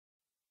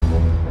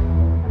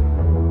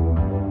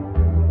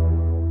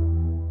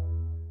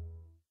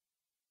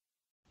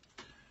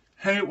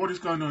Hey, what is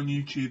going on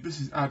YouTube?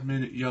 This is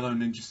Admin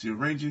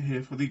NinjaSteelYellowRanger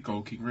here for the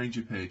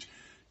GoldKingRanger page.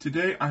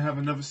 Today I have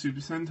another Super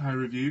Sentai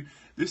review,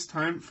 this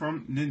time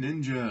from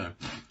Ninninger.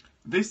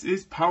 This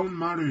is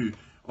Paonmaru,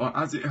 or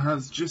as it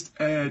has just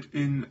aired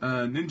in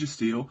Ninja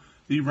Steel,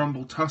 the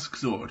Rumble Tusk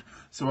Sword.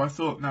 So I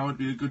thought now would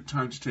be a good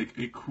time to take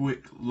a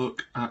quick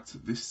look at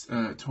this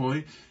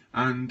toy,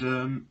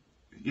 and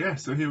yeah,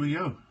 so here we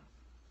go.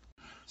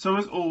 So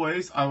as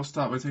always, I will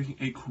start by taking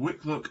a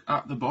quick look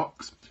at the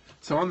box.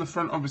 So on the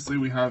front, obviously,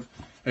 we have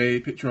a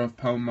picture of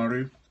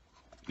Paonmaru,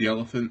 the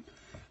elephant.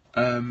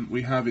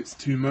 We have its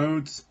two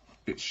modes.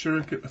 It's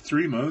Shuriken,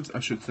 three modes, I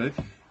should say.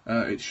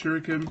 It's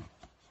Shuriken,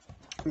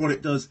 what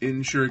it does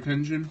in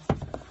Shuriken.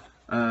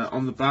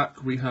 On the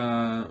back, we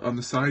have, on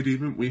the side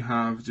even, we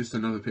have just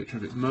another picture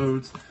of its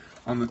modes.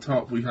 On the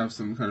top, we have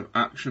some kind of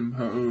action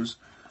pose.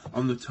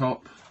 On the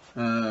top,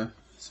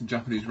 some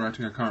Japanese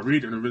writing I can't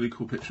read, and a really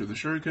cool picture of the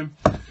Shuriken.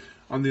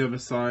 On the other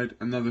side,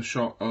 another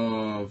shot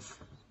of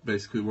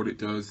basically what it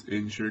does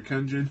in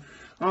Shuriken.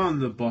 On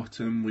the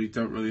bottom, we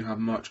don't really have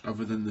much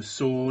other than the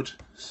sword.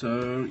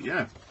 So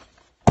yeah.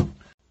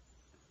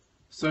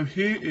 So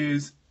here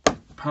is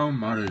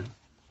Paonmaru.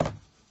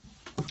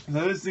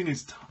 This thing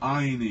is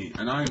tiny,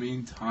 and I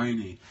mean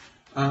tiny.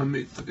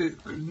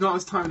 It's not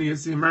as tiny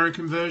as the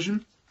American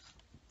version,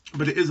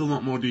 but it is a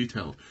lot more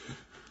detailed.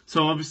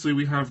 So obviously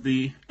we have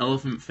the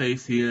elephant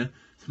face here,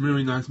 some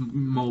really nice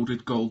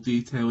moulded gold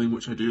detailing,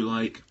 which I do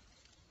like.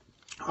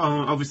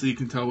 Obviously you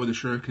can tell where the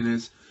Shuriken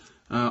is.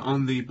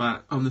 On the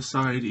back, on the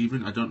side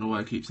even, I don't know why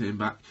I keep saying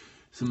back,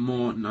 some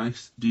more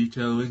nice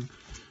detailing.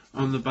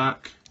 On the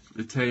back,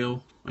 the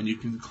tail, and you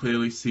can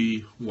clearly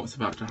see what's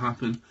about to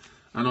happen.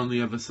 And on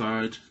the other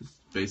side, it's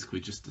basically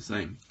just the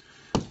same.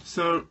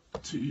 So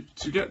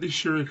to get this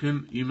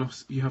Shuriken,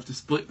 you have to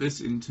split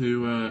this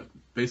into,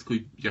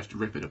 basically you have to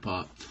rip it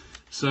apart.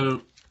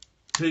 So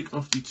take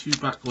off the two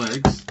back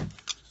legs,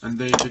 and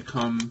they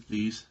become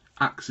these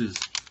axes.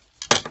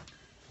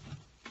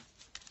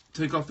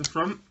 Take off the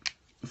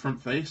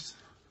front face,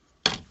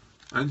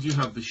 and you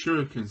have the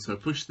Shuriken. So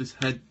push this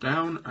head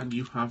down, and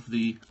you have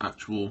the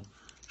actual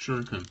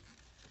Shuriken.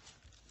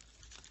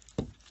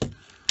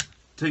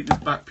 Take this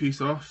back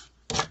piece off,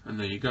 and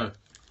there you go.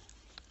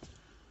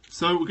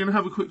 So we're going to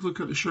have a quick look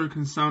at the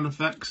Shuriken sound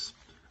effects.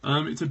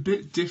 It's a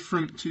bit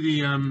different to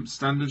the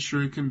standard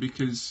Shuriken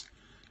because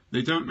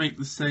they don't make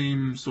the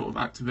same sort of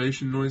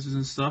activation noises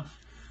and stuff.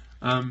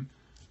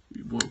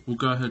 We'll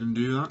go ahead and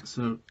do that.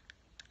 So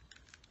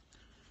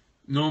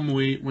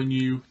normally when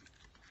you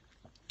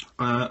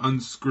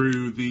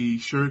unscrew the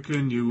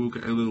Shuriken, you will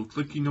get a little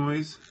clicky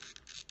noise,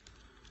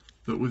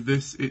 but with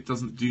this it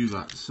doesn't do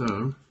that.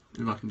 So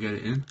if I can get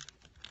it in,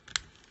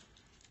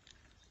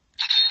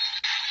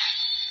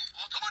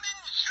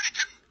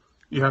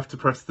 you have to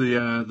press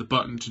the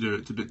button to do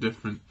it. It's a bit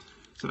different.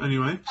 So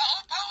anyway,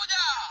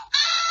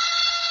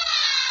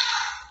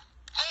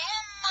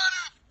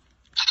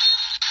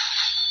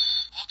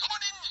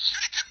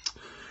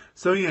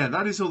 so yeah,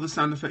 that is all the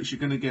sound effects you're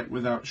going to get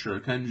without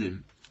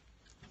Shuriken.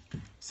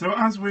 So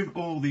as with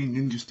all the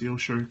Ninja Steel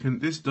Shuriken,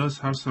 this does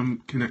have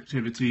some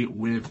connectivity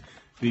with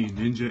the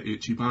Ninja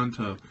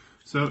Ichibanto.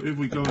 So if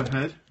we go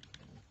ahead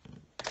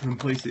and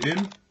place it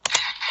in,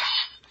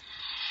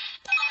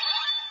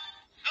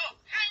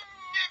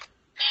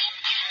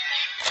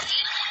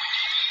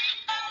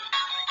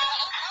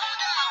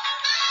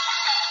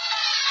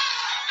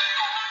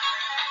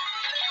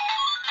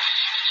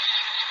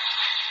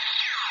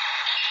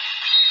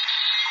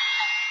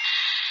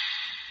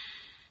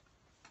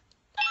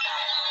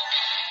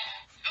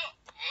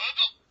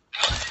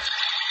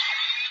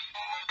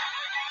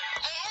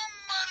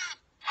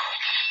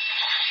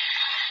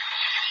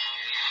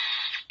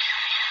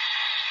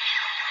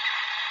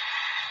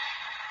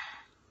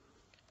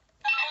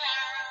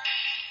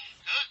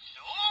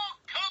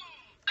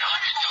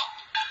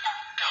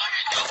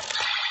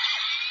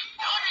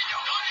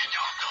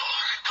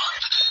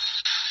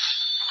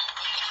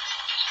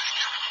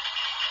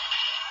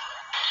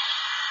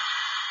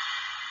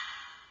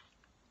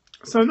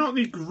 so not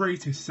the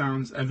greatest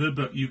sounds ever,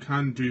 but you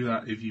can do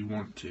that if you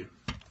want to.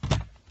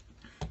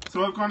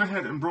 So I've gone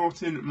ahead and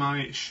brought in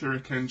my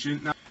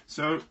Shuriken. Now,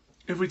 so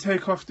if we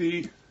take off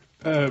the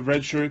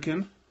red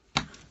Shuriken,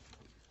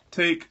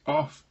 take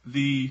off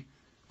the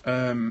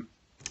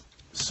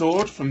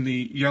sword from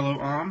the yellow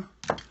arm,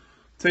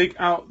 take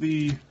out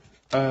the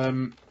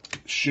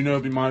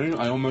Shinobi Maru,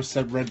 I almost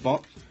said red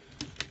bot,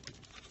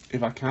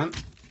 if I can.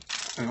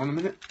 Hang on a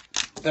minute.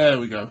 There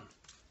we go.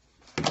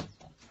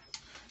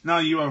 Now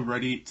you are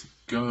ready to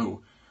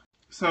go.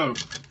 So,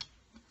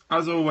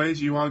 as always,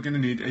 you are going to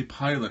need a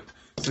pilot.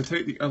 So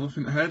take the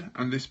elephant head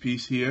and this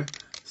piece here,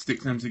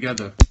 stick them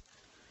together.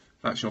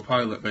 That's your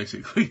pilot,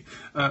 basically.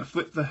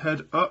 Flip the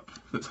head up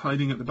that's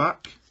hiding at the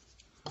back,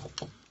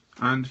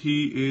 and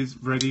he is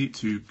ready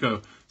to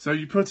go. So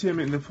you put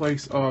him in the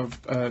place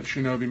of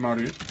Shinobi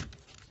Maru.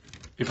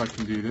 If I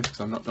can do this,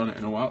 because I've not done it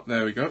in a while.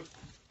 There we go.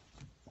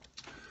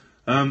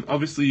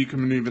 Obviously you can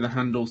maneuver the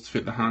handles to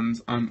fit the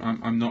hands.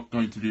 I'm not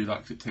going to do that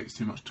because it takes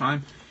too much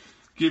time.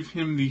 give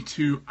him the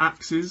 2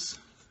 axes,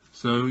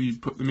 so you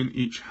put them in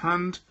each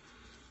hand.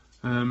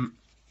 Now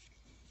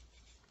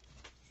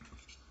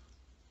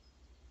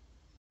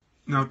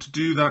to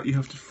do that you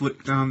have to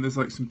flick down, there's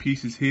like some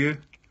pieces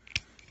here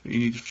that you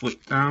need to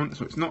flick down,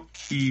 so it's not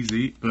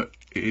easy, but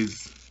it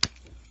is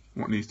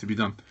what needs to be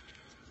done.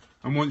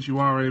 And once you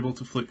are able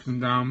to flick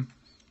them down,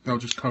 they'll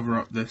just cover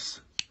up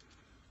this,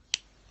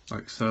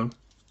 like so.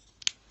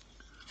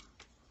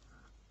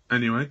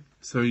 Anyway,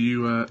 so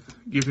you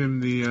give him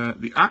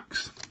the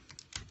axe.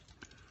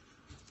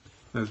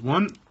 There's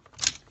one.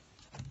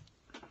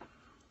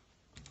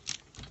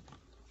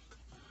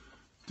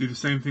 Do the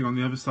same thing on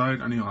the other side,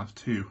 and he'll have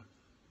 2.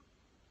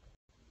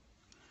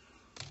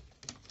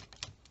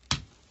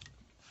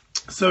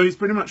 So he's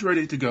pretty much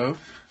ready to go.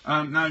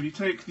 Now if you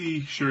take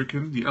the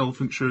shuriken, the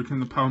elephant shuriken,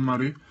 the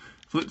Paonmaru,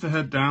 flip the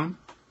head down,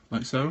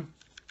 like so,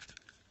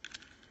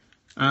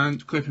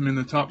 and clip him in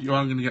the top, you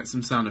are going to get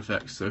some sound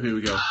effects, so here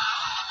we go.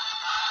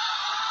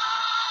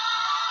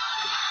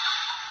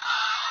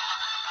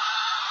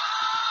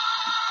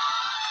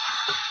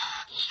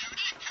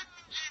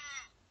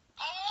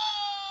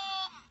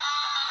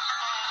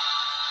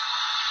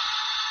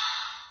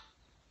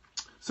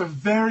 So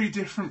very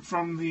different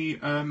from the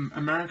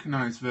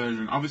Americanized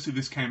version. Obviously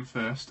this came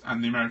first,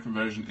 and the American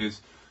version is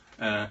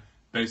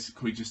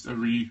basically just a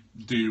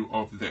redo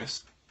of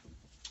this.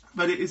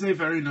 But it is a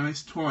very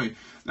nice toy.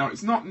 Now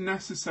it's not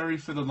necessary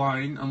for the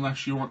line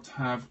unless you want to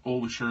have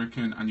all the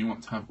shuriken and you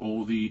want to have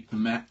all the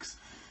mechs.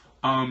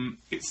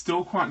 It's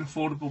still quite an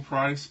affordable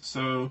price,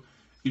 so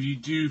if you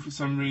do for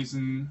some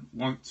reason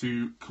want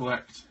to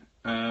collect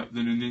the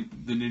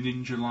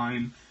Ninja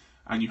line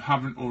and you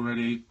haven't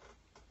already,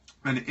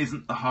 and it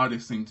isn't the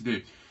hardest thing to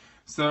do.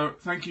 So,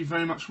 thank you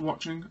very much for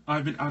watching.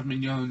 I've been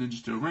Admin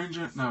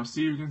NinjaSteelYellowRanger, and I'll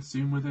see you again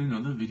soon with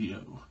another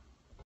video.